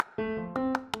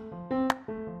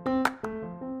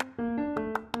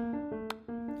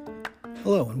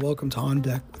Hello and welcome to On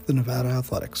Deck with the Nevada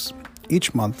Athletics.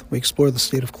 Each month, we explore the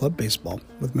state of club baseball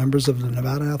with members of the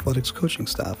Nevada Athletics coaching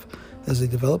staff as they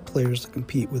develop players that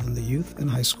compete within the youth and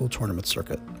high school tournament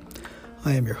circuit.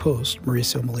 I am your host,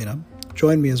 Mauricio Molina.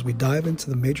 Join me as we dive into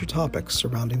the major topics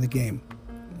surrounding the game.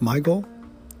 My goal?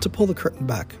 To pull the curtain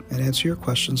back and answer your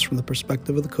questions from the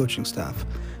perspective of the coaching staff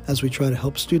as we try to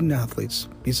help student athletes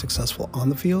be successful on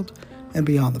the field and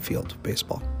beyond the field of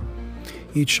baseball.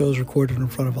 Each show is recorded in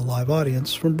front of a live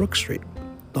audience from Brook Street,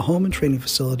 the home and training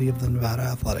facility of the Nevada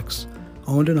Athletics,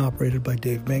 owned and operated by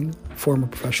Dave Ming, former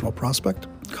professional prospect,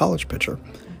 college pitcher,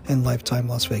 and lifetime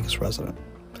Las Vegas resident.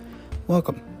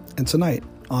 Welcome, and tonight,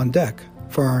 on deck,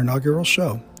 for our inaugural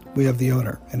show, we have the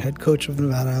owner and head coach of the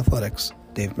Nevada Athletics,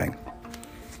 Dave Ming.